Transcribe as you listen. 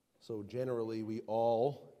So generally, we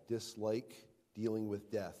all dislike dealing with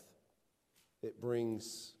death. It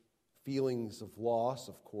brings feelings of loss,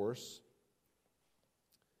 of course.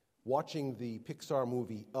 Watching the Pixar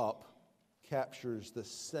movie Up captures the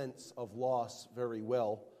sense of loss very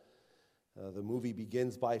well. The movie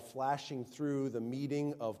begins by flashing through the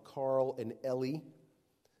meeting of Carl and Ellie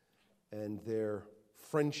and their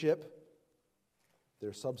friendship,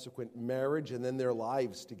 their subsequent marriage, and then their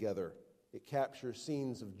lives together. It captures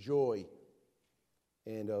scenes of joy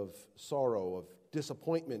and of sorrow, of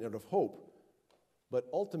disappointment and of hope. But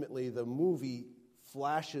ultimately, the movie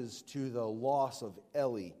flashes to the loss of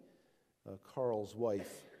Ellie, Carl's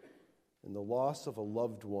wife. And the loss of a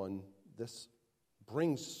loved one, this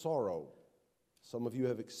brings sorrow. Some of you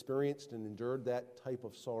have experienced and endured that type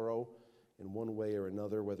of sorrow in one way or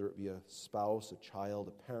another, whether it be a spouse, a child,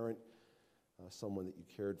 a parent, someone that you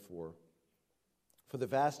cared for. For the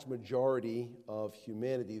vast majority of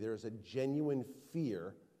humanity, there is a genuine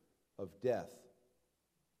fear of death.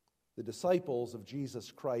 The disciples of Jesus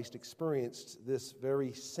Christ experienced this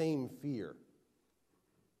very same fear.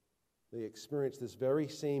 They experienced this very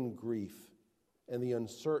same grief and the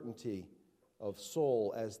uncertainty of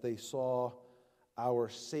soul as they saw our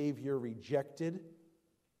Savior rejected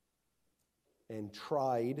and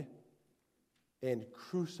tried and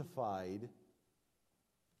crucified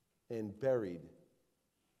and buried.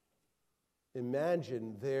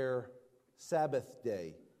 Imagine their Sabbath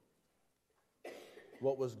day,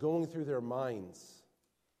 what was going through their minds,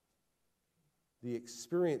 the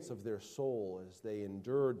experience of their soul as they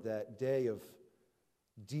endured that day of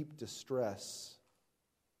deep distress.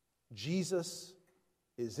 Jesus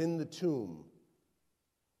is in the tomb.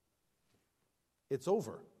 It's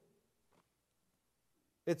over.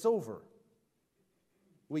 It's over.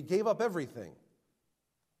 We gave up everything.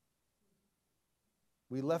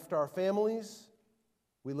 We left our families,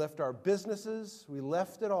 we left our businesses, we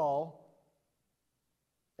left it all,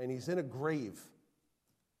 and he's in a grave.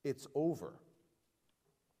 It's over.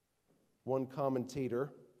 One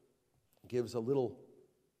commentator gives a little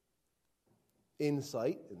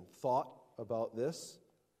insight and thought about this.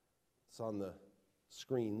 It's on the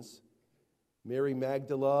screens. Mary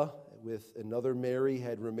Magdala, with another Mary,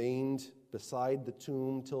 had remained beside the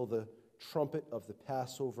tomb till the trumpet of the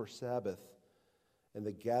Passover Sabbath, and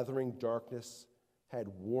the gathering darkness had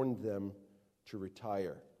warned them to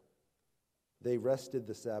retire. They rested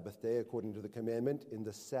the Sabbath day, according to the commandment, in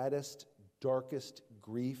the saddest, darkest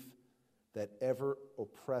grief that ever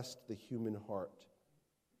oppressed the human heart.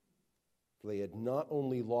 They had not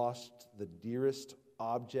only lost the dearest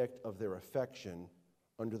object of their affection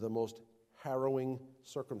under the most harrowing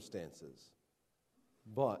circumstances,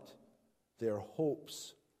 but their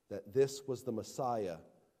hopes that this was the Messiah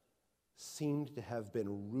seemed to have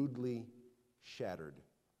been rudely shattered.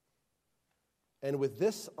 And with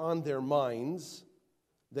this on their minds,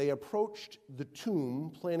 they approached the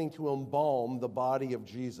tomb, planning to embalm the body of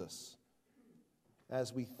Jesus.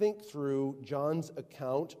 As we think through John's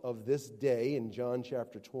account of this day in John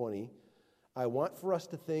chapter 20, I want for us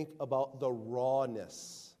to think about the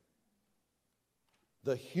rawness,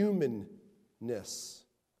 the humanness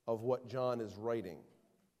of what John is writing.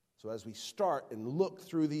 So as we start and look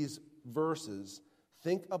through these verses,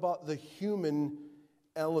 think about the human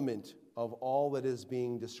element of all that is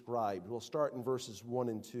being described. We'll start in verses 1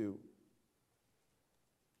 and 2.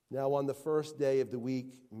 Now on the first day of the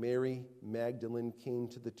week, Mary Magdalene came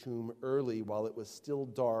to the tomb early while it was still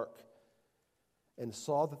dark and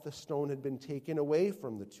saw that the stone had been taken away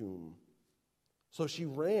from the tomb. So she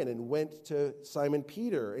ran and went to Simon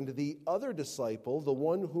Peter and to the other disciple, the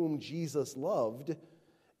one whom Jesus loved,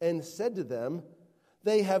 and said to them,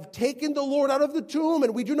 "They have taken the Lord out of the tomb,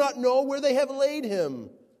 and we do not know where they have laid him."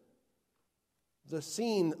 The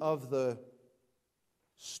scene of the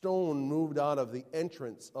stone moved out of the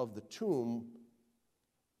entrance of the tomb,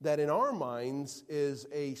 that in our minds is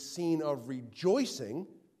a scene of rejoicing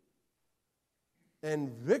and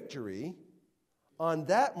victory, on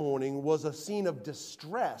that morning was a scene of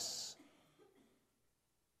distress.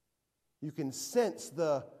 You can sense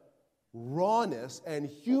the rawness and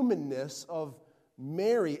humanness of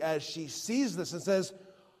Mary as she sees this and says,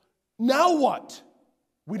 "Now what?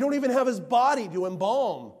 We don't even have his body to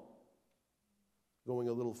embalm." Going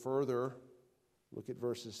a little further, look at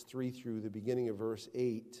verses 3 through the beginning of verse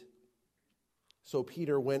 8. So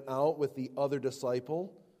Peter went out with the other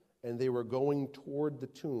disciple, and they were going toward the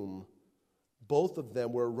tomb. Both of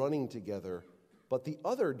them were running together, but the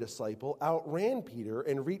other disciple outran Peter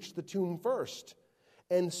and reached the tomb first.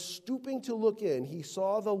 And stooping to look in, he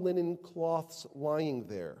saw the linen cloths lying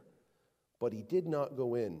there, but he did not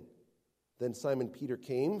go in. Then Simon Peter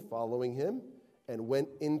came, following him, and went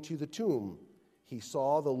into the tomb. He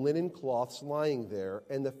saw the linen cloths lying there,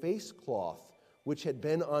 and the face cloth which had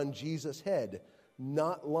been on Jesus' head,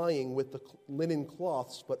 not lying with the linen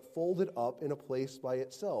cloths, but folded up in a place by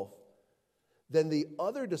itself. Then the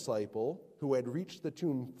other disciple, who had reached the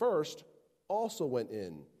tomb first, also went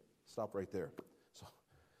in. Stop right there. So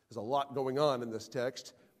there's a lot going on in this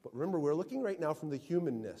text, but remember, we're looking right now from the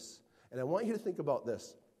humanness. And I want you to think about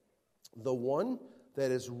this. The one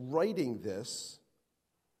that is writing this,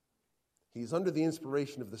 he's under the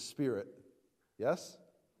inspiration of the Spirit, yes?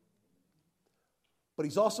 But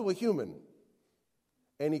he's also a human.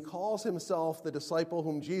 And he calls himself the disciple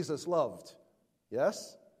whom Jesus loved,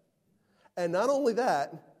 yes? And not only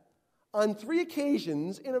that, on 3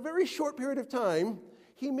 occasions, in a very short period of time,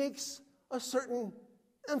 he makes a certain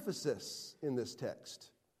emphasis in this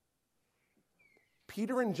text.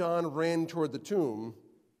 Peter and John ran toward the tomb,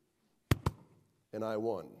 and I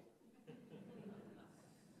won.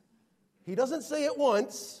 He doesn't say it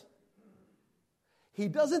once. He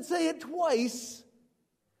doesn't say it twice.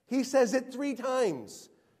 He says it 3 times.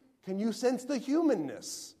 Can you sense the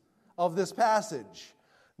humanness of this passage?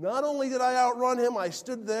 Not only did I outrun him, I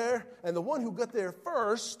stood there, and the one who got there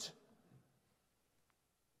first,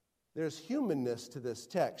 there's humanness to this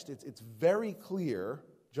text. It's very clear.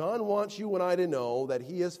 John wants you and I to know that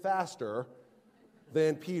he is faster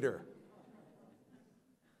than Peter.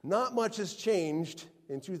 Not much has changed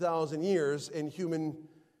in 2,000 years in human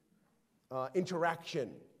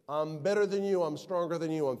interaction. I'm better than you, I'm stronger than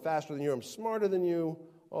you, I'm faster than you, I'm smarter than you,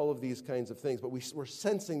 all of these kinds of things. But we're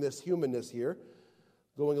sensing this humanness here.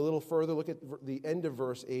 Going a little further, look at the end of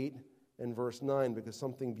verse 8 and verse 9, because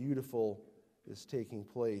something beautiful is taking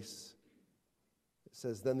place. It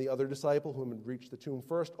says, Then the other disciple, whom had reached the tomb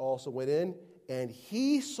first, also went in, and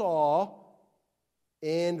he saw,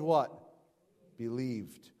 and what?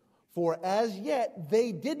 Believed. For as yet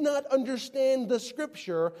they did not understand the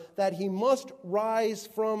scripture that he must rise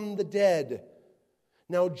from the dead.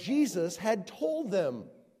 Now Jesus had told them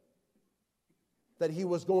that he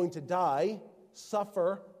was going to die,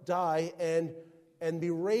 suffer, die, and be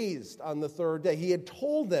raised on the 3rd day. He had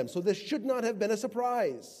told them, so this should not have been a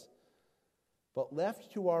surprise. But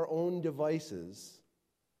left to our own devices,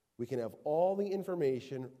 we can have all the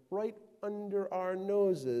information right under our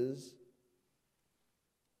noses,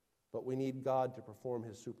 but we need God to perform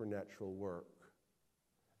his supernatural work.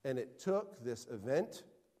 And it took this event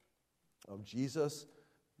of Jesus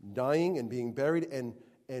dying and being buried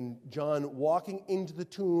and John walking into the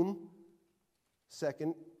tomb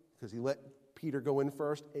second, because he let Peter go in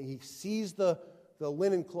first, and he sees the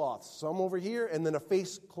linen cloths, some over here, and then a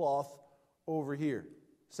face cloth over here,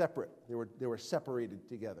 separate. They were separated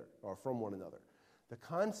together or from one another. The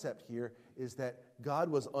concept here is that God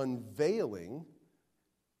was unveiling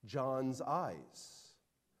John's eyes.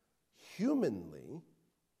 Humanly,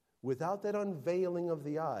 without that unveiling of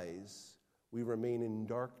the eyes, we remain in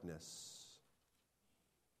darkness.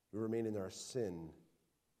 We remain in our sin.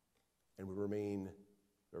 And we remain,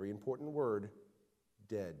 very important word,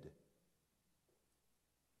 dead.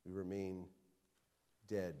 We remain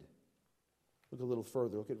dead. Look a little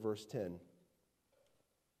further. Look at verse 10.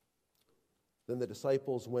 Then the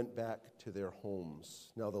disciples went back to their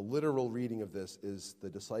homes. Now, the literal reading of this is the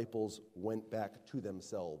disciples went back to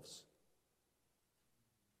themselves.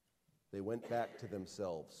 They went back to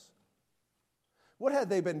themselves. What had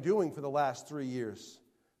they been doing for the last 3 years?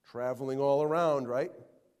 Traveling all around, right?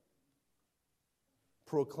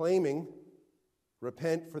 Proclaiming,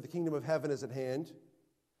 repent, for the kingdom of heaven is at hand.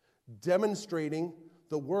 Demonstrating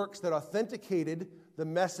the works that authenticated the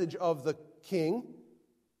message of the king.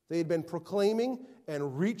 They had been proclaiming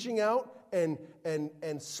and reaching out and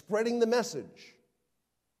spreading the message.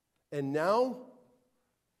 And now,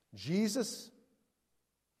 Jesus,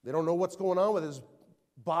 they don't know what's going on with his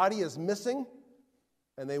body is missing.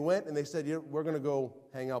 And they went and they said, we're going to go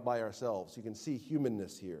hang out by ourselves. You can see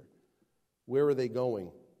humanness here. Where are they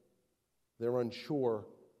going? They're unsure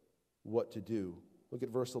what to do. Look at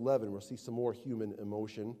verse 11. We'll see some more human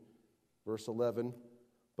emotion. Verse 11,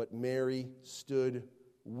 but Mary stood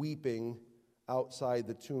weeping outside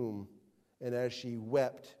the tomb, and as she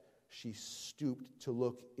wept, she stooped to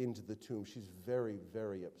look into the tomb. She's very,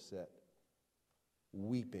 very upset.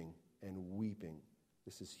 Weeping and weeping.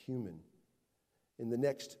 This is human. In the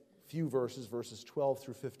next few verses, verses 12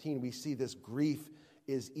 through 15, we see this grief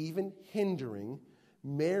is even hindering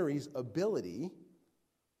Mary's ability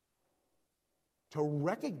to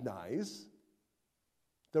recognize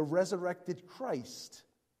the resurrected Christ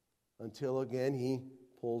until again he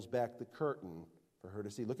pulls back the curtain for her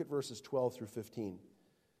to see. Look at verses 12 through 15.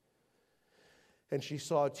 And she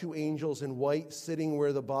saw two angels in white sitting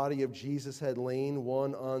where the body of Jesus had lain,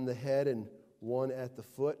 one on the head and one at the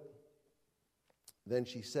foot. Then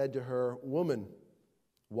she said to her, "Woman,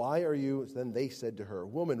 why are you..." Then they said to her,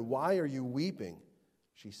 "Woman, why are you weeping?"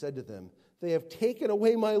 She said to them, "They have taken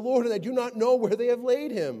away my Lord, and I do not know where they have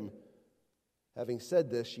laid him." Having said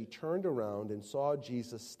this, she turned around and saw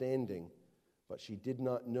Jesus standing, but she did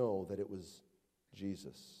not know that it was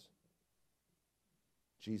Jesus.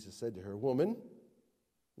 Jesus said to her, "Woman,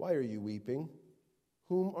 why are you weeping?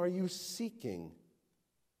 Whom are you seeking?"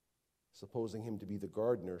 Supposing him to be the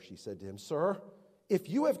gardener, she said to him, "Sir, if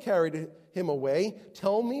you have carried him away,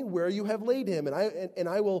 tell me where you have laid him, and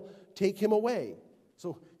I will take him away."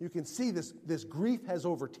 So you can see this grief has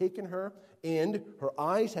overtaken her, and her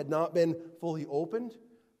eyes had not been fully opened.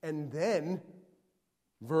 And then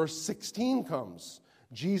verse 16 comes.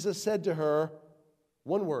 Jesus said to her,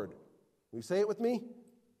 one word. Will you say it with me?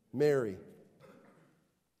 Mary.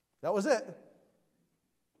 That was it.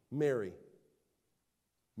 Mary.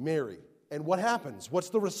 Mary. And what happens? What's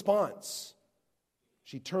the response?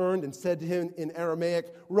 She turned and said to him in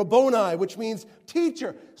Aramaic, "Rabboni," which means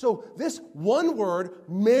teacher. So this one word,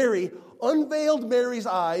 Mary, unveiled Mary's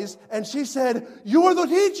eyes, and she said, "You're the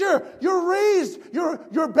teacher. You're raised.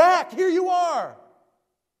 You're back. Here you are."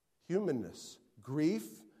 Humanness,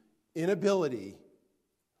 grief, inability,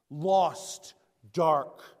 lost,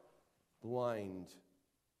 dark, blind,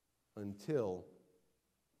 until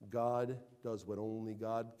God does what only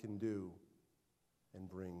God can do and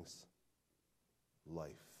brings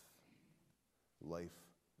life. Life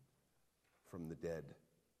from the dead.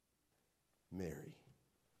 Mary.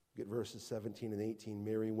 Get verses 17 and 18.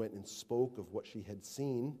 Mary went and spoke of what she had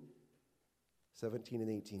seen. 17 and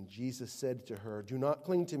 18. Jesus said to her, "Do not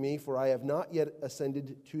cling to me, for I have not yet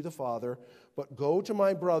ascended to the Father, but go to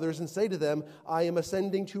my brothers and say to them, I am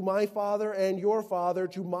ascending to my Father and your Father,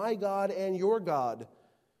 to my God and your God."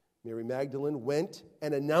 Mary Magdalene went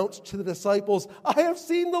and announced to the disciples, "I have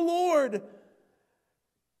seen the Lord,"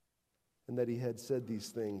 and that he had said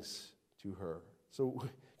these things to her. So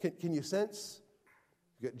can you sense?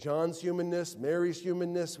 You get John's humanness, Mary's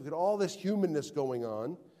humanness, we get all this humanness going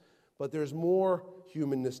on, but there's more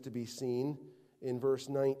humanness to be seen in verse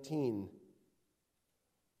 19.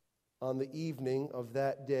 On the evening of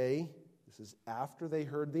that day, this is after they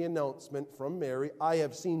heard the announcement from Mary, "I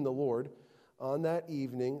have seen the Lord." On that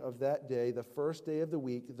evening of that day, the first day of the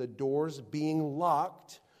week, the doors being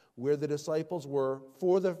locked where the disciples were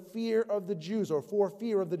for the fear of the Jews, or for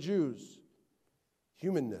fear of the Jews.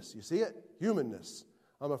 Humanness, you see it? Humanness.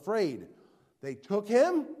 I'm afraid. They took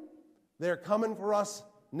him, they're coming for us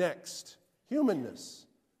next. Humanness.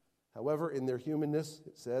 However, in their humanness,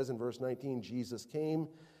 it says in verse 19, Jesus came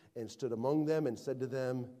and stood among them and said to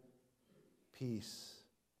them, "Peace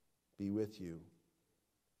be with you."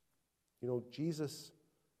 You know, Jesus,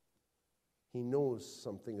 he knows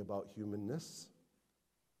something about humanness,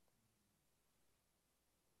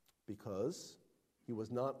 because he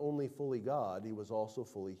was not only fully God, he was also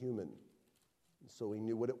fully human. So he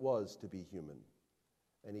knew what it was to be human.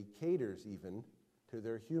 And he caters even to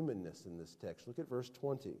their humanness in this text. Look at verse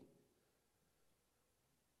 20.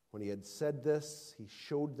 When he had said this, he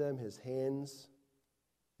showed them his hands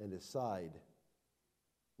and his side.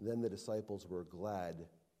 Then the disciples were glad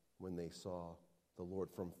when they saw the Lord.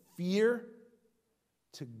 From fear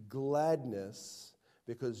to gladness,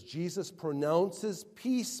 because Jesus pronounces,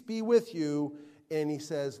 "Peace be with you," and he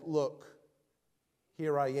says, "Look,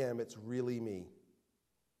 here I am, it's really me."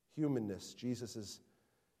 Humanness, Jesus is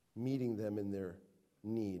meeting them in their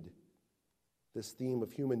need. This theme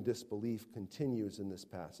of human disbelief continues in this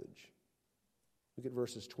passage. Look at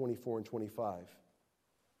verses 24 and 25.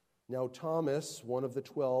 Now Thomas, one of the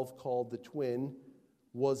 12, called the twin,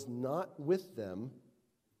 was not with them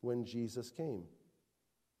when Jesus came.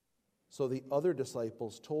 So the other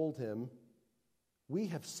disciples told him, "We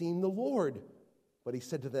have seen the Lord." But he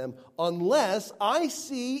said to them, "Unless I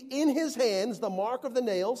see in his hands the mark of the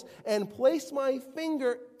nails, and place my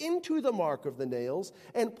finger into the mark of the nails,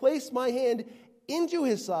 and place my hand into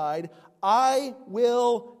his side, I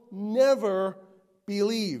will never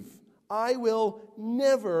believe." I will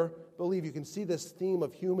never believe. You can see this theme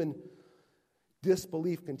of human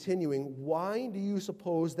disbelief continuing. Why do you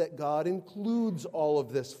suppose that God includes all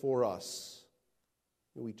of this for us?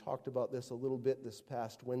 We talked about this a little bit this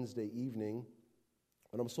past Wednesday evening,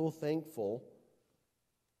 and I'm so thankful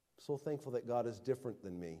that God is different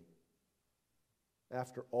than me.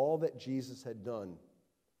 After all that Jesus had done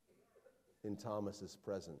in Thomas's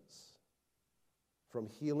presence, from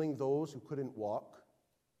healing those who couldn't walk,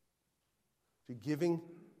 to giving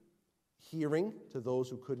hearing to those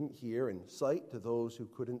who couldn't hear, and sight to those who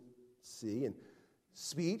couldn't see, and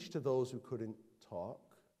speech to those who couldn't talk.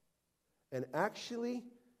 And actually,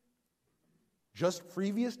 just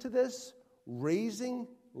previous to this, raising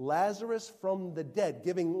Lazarus from the dead,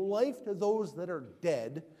 giving life to those that are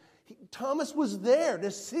dead. Thomas was there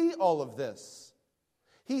to see all of this.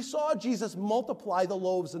 He saw Jesus multiply the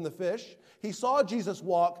loaves and the fish. He saw Jesus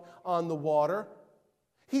walk on the water.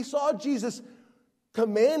 He saw Jesus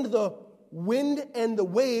command the wind and the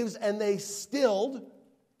waves, and they stilled.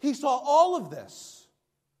 He saw all of this.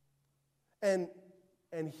 And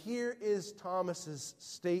here is Thomas's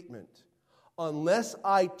statement. Unless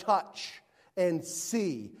I touch and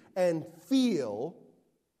see and feel,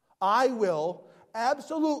 I will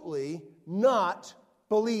absolutely not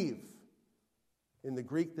believe. In the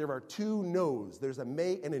Greek, there are two no's. There's a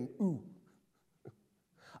me and an u.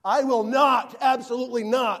 I will not, absolutely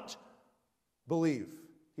not believe.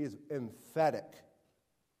 He is emphatic.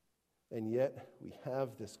 And yet, we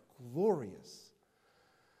have this glorious,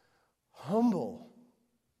 humble,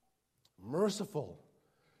 merciful,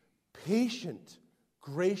 patient,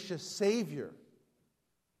 gracious Savior.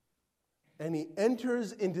 And he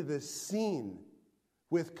enters into this scene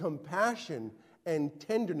with compassion and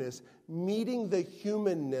tenderness, meeting the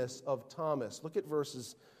humanness of Thomas. Look at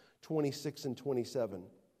verses 26 and 27.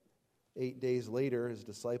 8 days later, his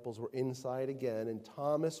disciples were inside again, and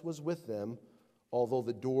Thomas was with them, although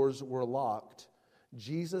the doors were locked.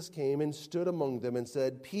 Jesus came and stood among them and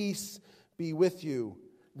said, "Peace be with you."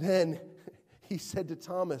 Then he said to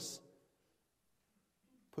Thomas,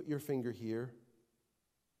 "Put your finger here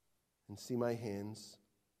and see my hands,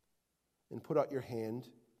 and put out your hand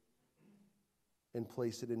and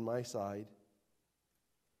place it in my side.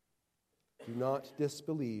 Do not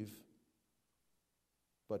disbelieve,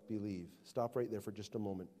 but believe." Stop right there for just a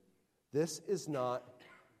moment. This is not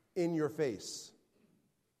in your face.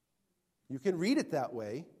 You can read it that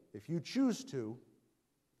way if you choose to.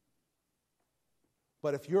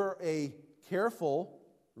 But if you're a careful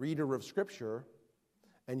reader of Scripture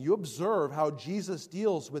and you observe how Jesus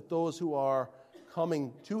deals with those who are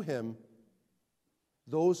coming to him,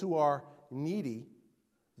 those who are needy,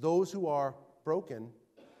 those who are broken,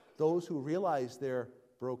 those who realize their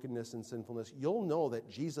brokenness and sinfulness, you'll know that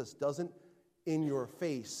Jesus doesn't in your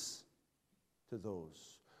face to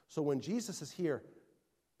those. So when Jesus is here,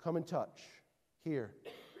 come and touch. Here,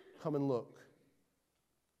 come and look.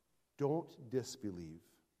 Don't disbelieve.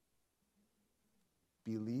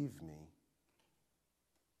 Believe me.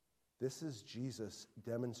 This is Jesus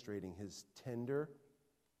demonstrating his tender,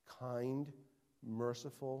 kind,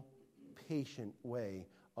 merciful, patient way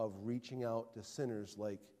of reaching out to sinners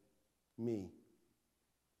like me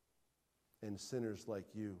and sinners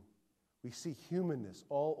like you. We see humanness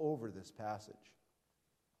all over this passage.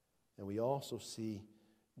 And we also see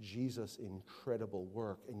Jesus' incredible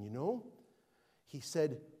work. And you know, he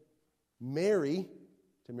said Mary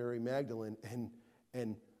to Mary Magdalene,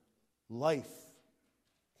 and life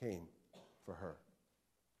came for her.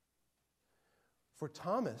 For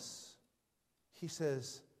Thomas, he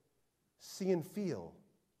says, see and feel,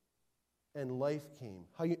 and life came.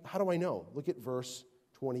 How do I know? Look at verse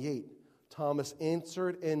 28. Thomas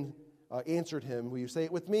answered him. Will you say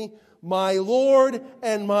it with me? My Lord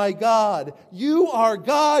and my God. You are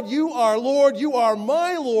God, you are Lord, you are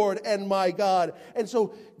my Lord and my God. And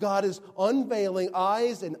so God is unveiling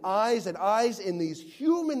eyes and eyes and eyes in these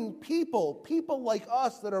human people like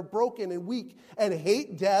us that are broken and weak and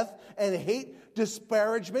hate death and hate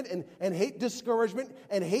disparagement and hate discouragement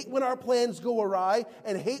and hate when our plans go awry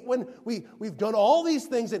and hate when we've done all these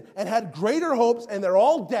things and had greater hopes and they're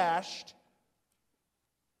all dashed.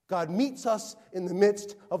 God meets us in the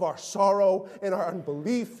midst of our sorrow and our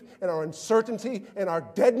unbelief and our uncertainty and our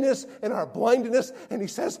deadness and our blindness. And he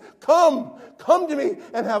says, come to me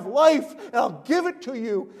and have life and I'll give it to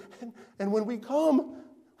you. And when we come,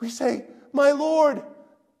 we say, my Lord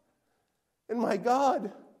and my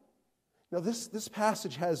God. Now this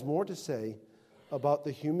passage has more to say about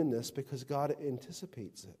the humanness because God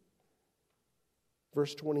anticipates it.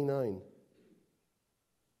 Verse 29.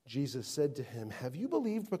 Jesus said to him, have you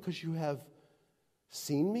believed because you have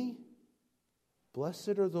seen me?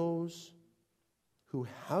 Blessed are those who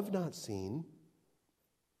have not seen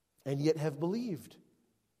and yet have believed.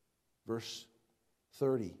 Verse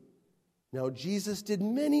 30. Now Jesus did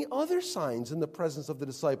many other signs in the presence of the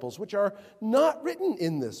disciples, which are not written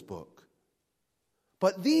in this book.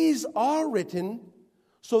 But these are written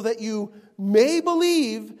so that you may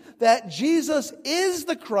believe that Jesus is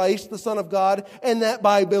the Christ, the Son of God, and that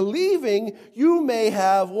by believing you may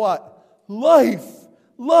have what? Life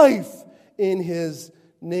in his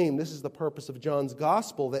name. This is the purpose of John's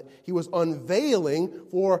gospel, that he was unveiling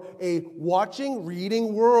for a watching,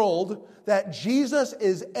 reading world that Jesus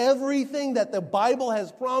is everything that the Bible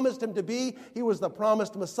has promised him to be. He was the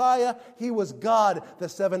promised Messiah. He was God. The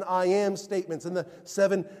 7 I am statements and the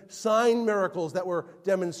 7 sign miracles that were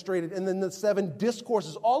demonstrated, and then the 7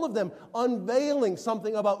 discourses, all of them unveiling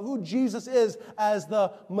something about who Jesus is as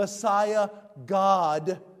the Messiah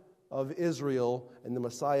God of Israel and the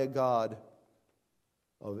Messiah God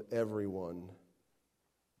of everyone.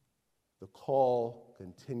 The call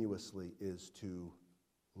continuously is to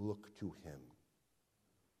look to him,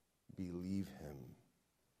 believe him.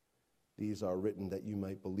 These are written that you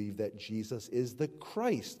might believe that Jesus is the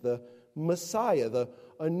Christ, the Messiah, the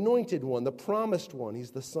anointed one, the promised one.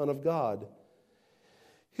 He's the Son of God.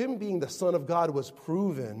 Him being the Son of God was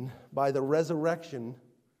proven by the resurrection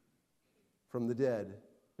from the dead.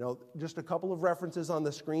 Now, just a couple of references on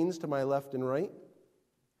the screens to my left and right.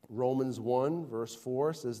 Romans 1, verse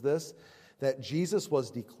 4 says this, that Jesus was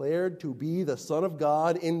declared to be the Son of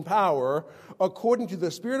God in power according to the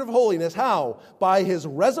Spirit of holiness. How? By his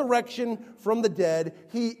resurrection from the dead.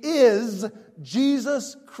 He is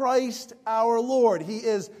Jesus Christ our Lord. He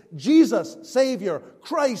is Jesus, Savior,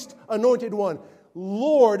 Christ, Anointed One,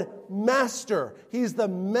 Lord, Master. He's the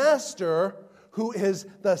Master who is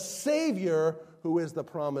the Savior, who is the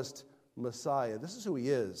promised Messiah. This is who he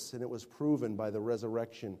is, and it was proven by the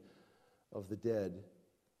resurrection of the dead.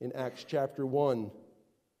 In Acts chapter 1,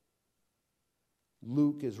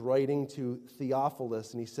 Luke is writing to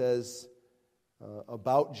Theophilus, and he says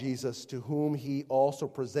about Jesus, to whom he also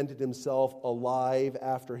presented himself alive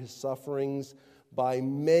after his sufferings by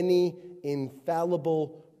many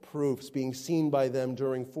infallible proofs, being seen by them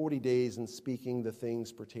during 40 days and speaking the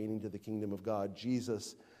things pertaining to the kingdom of God.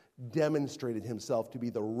 Jesus demonstrated himself to be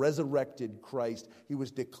the resurrected Christ. He was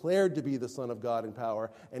declared to be the Son of God in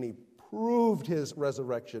power, and he proved his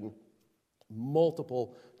resurrection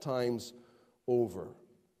multiple times over.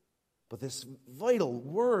 But this vital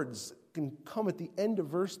words can come at the end of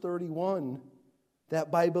verse 31,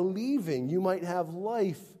 that by believing you might have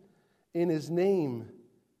life in his name.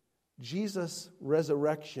 Jesus'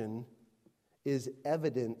 resurrection is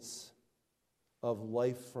evidence of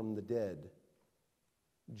life from the dead.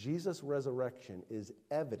 Jesus' resurrection is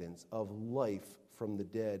evidence of life from the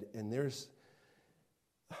dead. And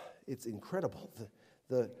it's incredible.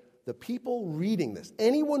 The people reading this,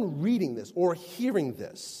 anyone reading this or hearing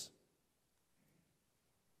this,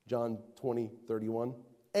 John 20:31,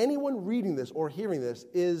 anyone reading this or hearing this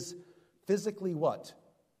is physically what?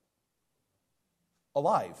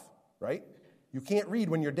 Alive, right? You can't read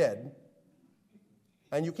when you're dead,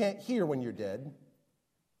 and you can't hear when you're dead.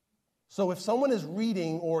 So if someone is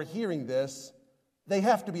reading or hearing this, they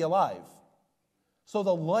have to be alive. So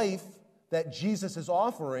the life that Jesus is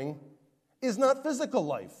offering is not physical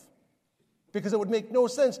life. Because it would make no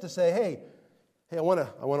sense to say, hey, I want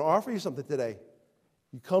to offer you something today.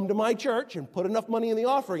 You come to my church and put enough money in the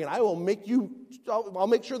offering, and I'll make sure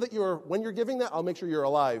that when you're giving that, I'll make sure you're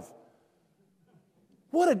alive.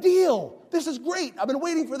 What a deal. This is great. I've been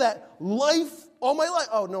waiting for that life all my life.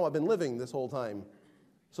 Oh, no, I've been living this whole time.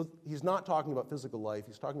 So he's not talking about physical life.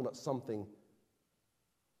 He's talking about something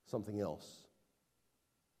else.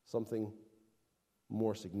 Something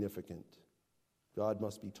more significant. God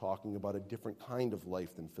must be talking about a different kind of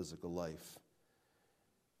life than physical life.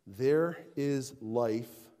 There is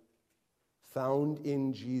life found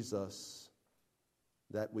in Jesus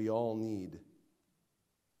that we all need.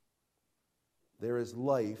 There is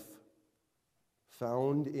life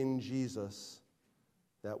found in Jesus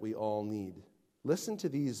that we all need. Listen to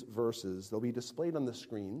these verses. They'll be displayed on the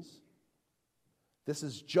screens.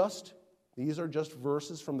 These are just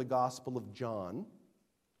verses from the Gospel of John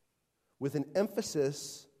with an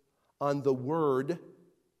emphasis on the word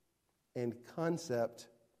and concept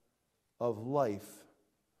of life.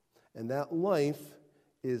 And that life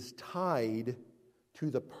is tied to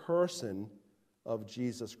the person of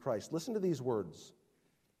Jesus Christ. Listen to these words.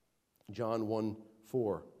 John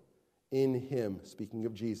 1:4. In him, speaking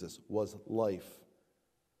of Jesus, was life,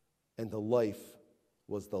 and the life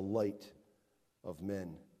was the light of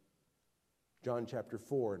men. John chapter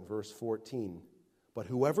 4 and verse 14. But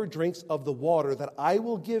whoever drinks of the water that I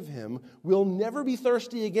will give him will never be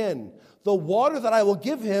thirsty again. The water that I will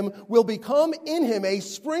give him will become in him a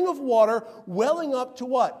spring of water welling up to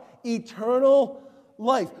what? Eternal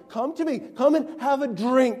life. Come to me. Come and have a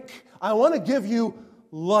drink. I want to give you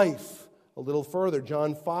life A little further,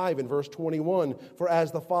 John 5 and verse 21, for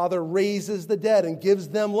as the Father raises the dead and gives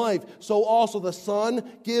them life, so also the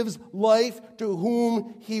Son gives life to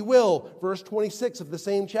whom he will. Verse 26 of the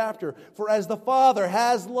same chapter, for as the Father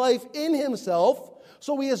has life in himself,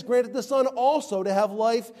 so he has granted the Son also to have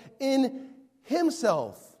life in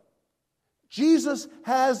himself. Jesus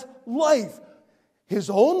has life, his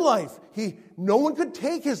own life. No one could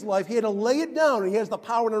take his life. He had to lay it down, and he has the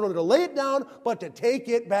power not only to lay it down, but to take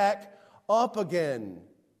it back up again.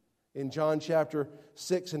 In John chapter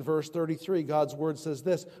 6 and verse 33, God's word says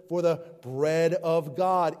this, for the bread of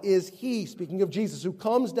God is he, speaking of Jesus, who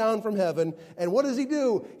comes down from heaven, and what does he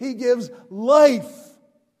do? He gives life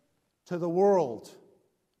to the world.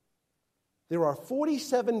 There are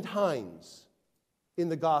 47 times in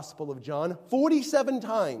the Gospel of John, 47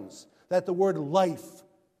 times that the word life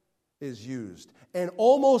is used. And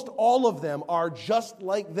almost all of them are just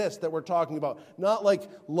like this that we're talking about. Not like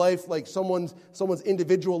life, like someone's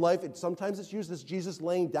individual life. Sometimes it's used as Jesus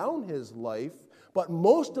laying down his life. But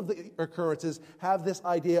most of the occurrences have this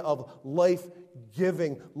idea of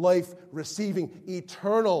life-giving, life-receiving,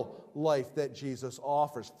 eternal life that Jesus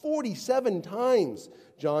offers. 47 times.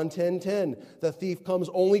 John 10:10, the thief comes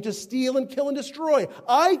only to steal and kill and destroy.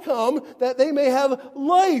 I come that they may have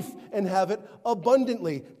life and have it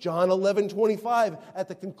abundantly. John 11:25, at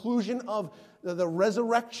the conclusion of the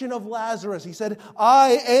resurrection of Lazarus, he said,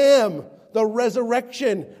 I am the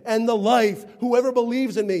resurrection and the life. Whoever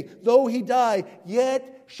believes in me, though he die,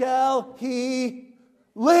 yet shall he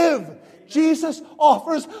live. Jesus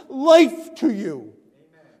offers life to you.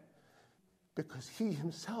 Amen. Because he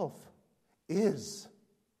himself is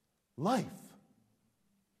life.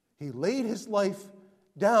 He laid his life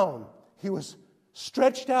down. He was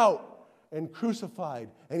stretched out and crucified,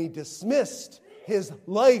 and he dismissed his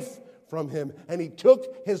life from him, and he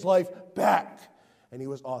took his life back, and he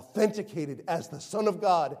was authenticated as the Son of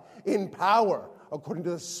God in power according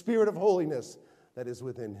to the Spirit of holiness that is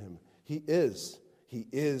within him. He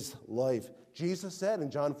is life. Jesus said in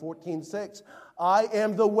John 14:6, I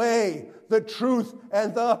am the way, the truth,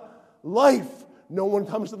 and the life. No one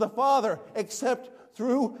comes to the Father except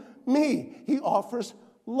through me. He offers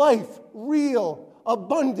life, real,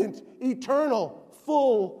 abundant, eternal,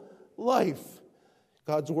 full life.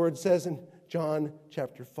 God's word says in John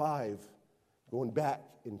chapter 5, going back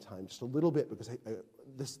in time just a little bit, because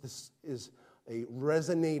this is a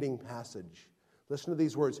resonating passage. Listen to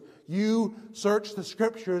these words. You search the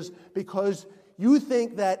Scriptures because you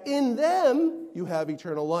think that in them you have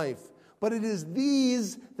eternal life. But it is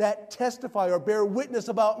these that testify or bear witness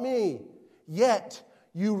about me. Yet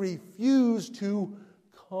you refuse to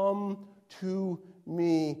come to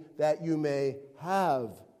me that you may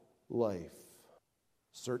have life.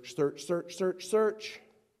 Search, search, search, search, search.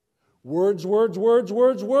 Words, words, words,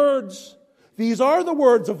 words, words. These are the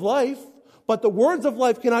words of life, but the words of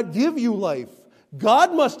life cannot give you life.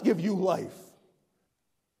 God must give you life.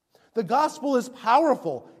 The gospel is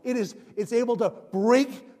powerful. It's able to break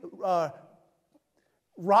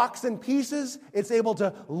rocks in pieces. It's able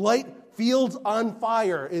to light fields on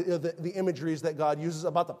fire. The imageries that God uses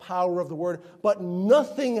about the power of the word. But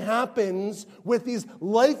nothing happens with these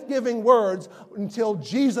life-giving words until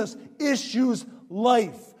Jesus issues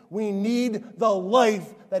life. We need the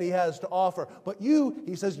life that he has to offer. But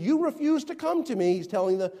he says, you refuse to come to me. He's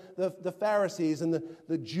telling the Pharisees and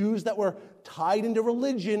the Jews that were tied into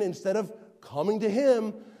religion instead of coming to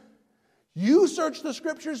him. You search the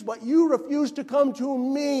Scriptures, but you refuse to come to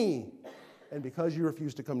me. And because you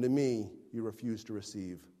refuse to come to me, you refuse to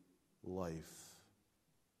receive life.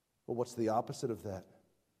 Well, what's the opposite of that?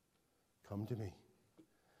 Come to me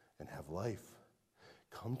and have life.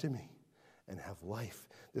 Come to me and have life.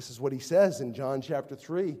 This is what he says in John chapter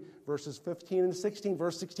 3, verses 15 and 16.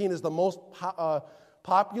 Verse 16 is the most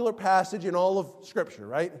popular passage in all of Scripture,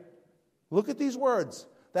 right? Look at these words.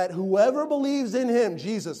 That whoever believes in him,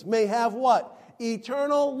 Jesus, may have what?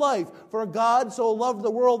 Eternal life. For God so loved the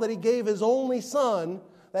world that he gave his only Son,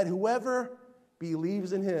 that whoever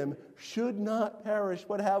believes in him should not perish,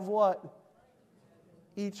 but have what?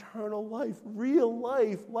 Eternal life, real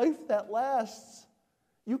life, life that lasts.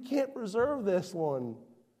 You can't preserve this one.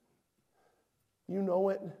 You know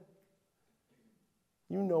it.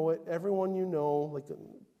 You know it. Everyone you know, like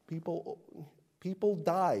people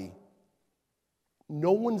die.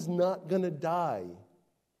 No one's not going to die.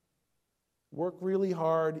 Work really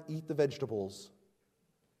hard, eat the vegetables.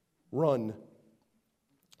 Run.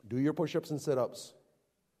 Do your push-ups and sit-ups.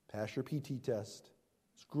 Pass your PT test.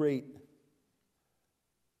 It's great.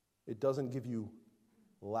 It doesn't give you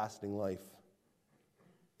lasting life.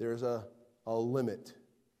 There's a limit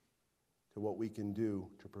to what we can do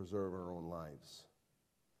to preserve our own lives.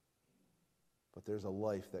 But there's a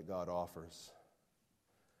life that God offers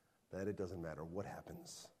that it doesn't matter what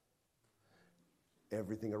happens.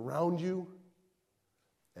 Everything around you,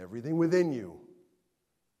 everything within you,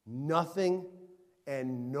 nothing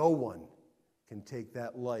and no one can take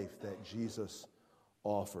that life that Jesus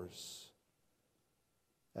offers.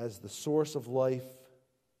 As the source of life,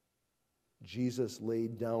 Jesus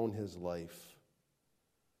laid down his life,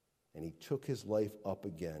 and he took his life up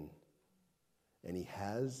again. And he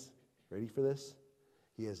has, ready for this?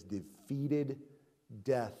 He has defeated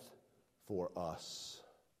death for us.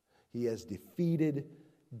 He has defeated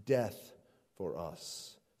death for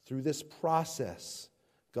us. Through this process,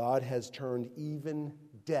 God has turned even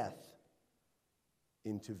death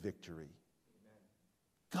into victory.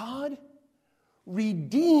 God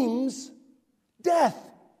redeems death.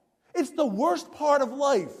 It's the worst part of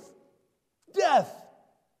life, death.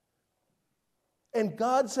 And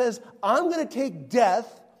God says, I'm going to take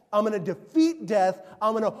death, I'm going to defeat death,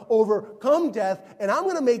 I'm going to overcome death, and I'm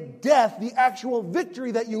going to make death the actual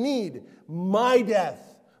victory that you need. My death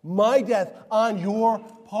on your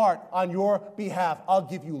part, on your behalf. I'll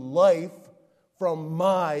give you life from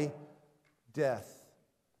my death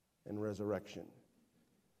and resurrection.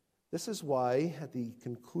 This is why, at the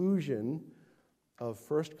conclusion of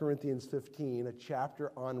 1 Corinthians 15, a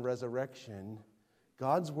chapter on resurrection,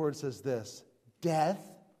 God's word says this: death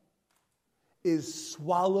is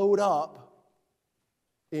swallowed up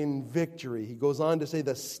in victory. He goes on to say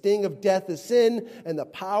the sting of death is sin and the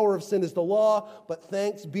power of sin is the law, but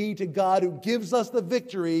thanks be to God who gives us the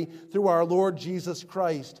victory through our Lord Jesus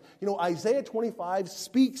Christ. You know, Isaiah 25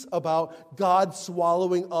 speaks about God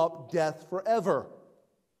swallowing up death forever.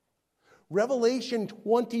 Revelation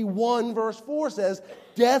 21 verse 4 says,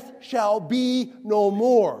 death shall be no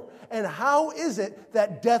more. And how is it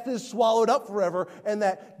that death is swallowed up forever and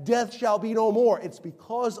that death shall be no more? It's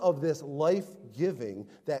because of this life-giving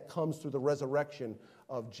that comes through the resurrection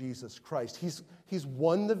of Jesus Christ. He's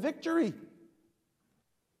won the victory.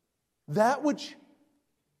 That which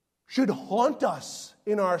should haunt us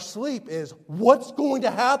in our sleep is, what's going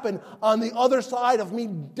to happen on the other side of me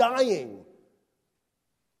dying?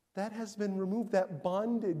 That has been removed. That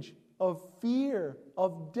bondage of fear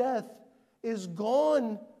of death is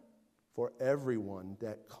gone for everyone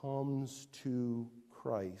that comes to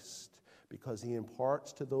Christ, because he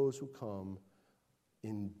imparts to those who come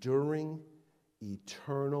enduring,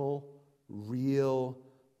 eternal, real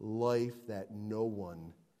life that no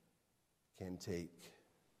one can take.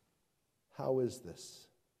 How is this?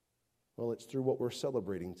 Well, it's through what we're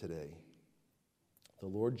celebrating today. The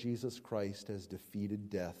Lord Jesus Christ has defeated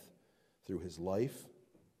death through his life,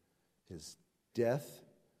 his death,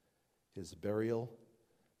 his burial,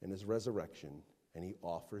 and his resurrection, and he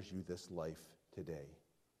offers you this life today.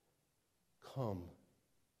 Come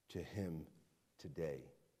to him today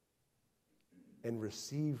and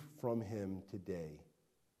receive from him today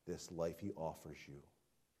this life he offers you.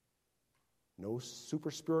 No super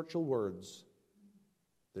spiritual words.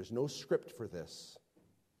 There's no script for this.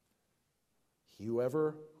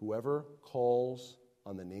 Whoever calls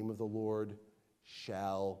on the name of the Lord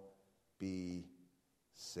shall be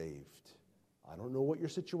saved. I don't know what your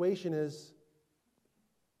situation is,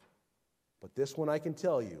 but this one I can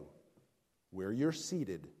tell you, where you're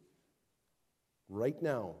seated right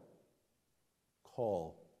now,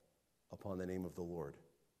 call upon the name of the Lord.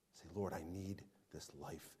 Say, Lord, I need this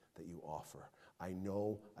life that you offer. I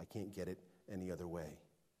know I can't get it any other way.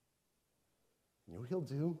 You know what he'll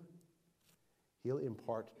do? He'll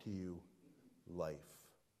impart to you life.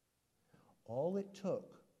 All it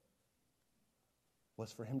took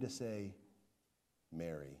was for him to say,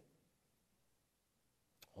 Mary.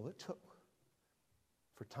 All it took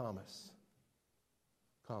for Thomas,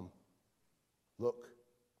 come, look,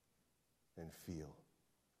 and feel.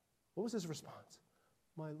 What was his response?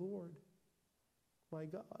 My Lord, my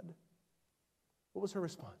God. What was her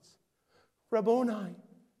response? Rabboni,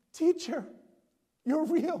 teacher, you're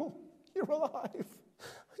real. You're alive.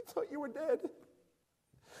 I thought you were dead.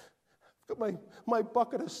 I've got my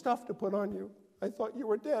bucket of stuff to put on you. I thought you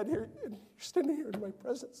were dead. Here, you're standing here in my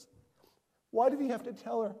presence. Why did he have to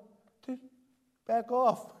tell her to back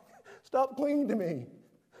off? Stop clinging to me.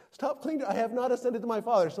 Stop clinging to me. I have not ascended to my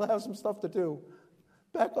Father. Still have some stuff to do.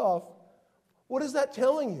 Back off. What is that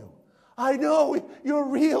telling you? I know you're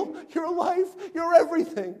real. You're life. You're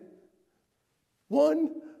everything.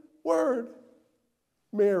 One word.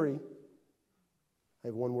 Mary, I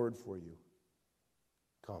have one word for you.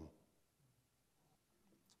 Come.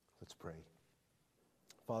 Let's pray.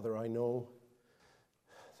 Father, I know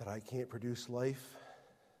that I can't produce life,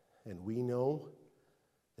 And we know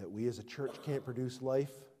that we as a church can't produce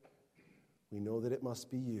life. We know that it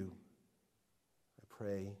must be you. I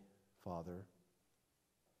pray, Father,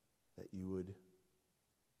 that you would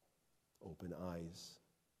open eyes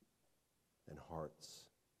and hearts.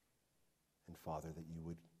 And Father, that you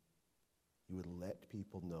would let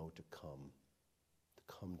people know to come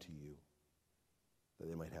to you, that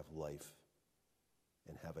they might have life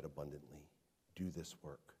and have it abundantly. Do this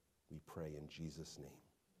work, we pray in Jesus' name.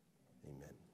 Amen.